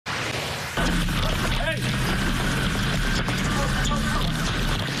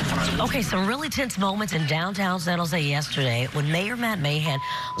Okay, some really tense moments in downtown San Jose yesterday when Mayor Matt Mahan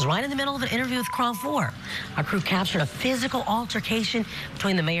was right in the middle of an interview with KRON 4. Our crew captured a physical altercation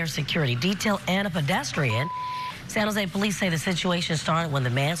between the mayor's security detail and a pedestrian. San Jose police say the situation started when the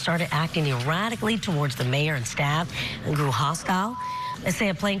man started acting erratically towards the mayor and staff and grew hostile. They say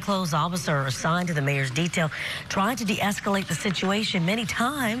a plainclothes officer assigned to the mayor's detail tried to de-escalate the situation many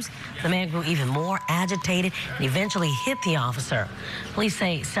times. The man grew even more agitated and eventually hit the officer. Police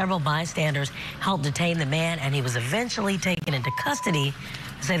say several bystanders helped detain the man, and he was eventually taken into custody.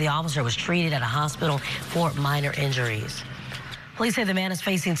 They say the officer was treated at a hospital for minor injuries. Police say the man is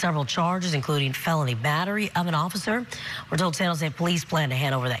facing several charges, including felony battery of an officer. We're told San Jose police plan to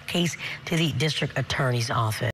hand over that case to the district attorney's office.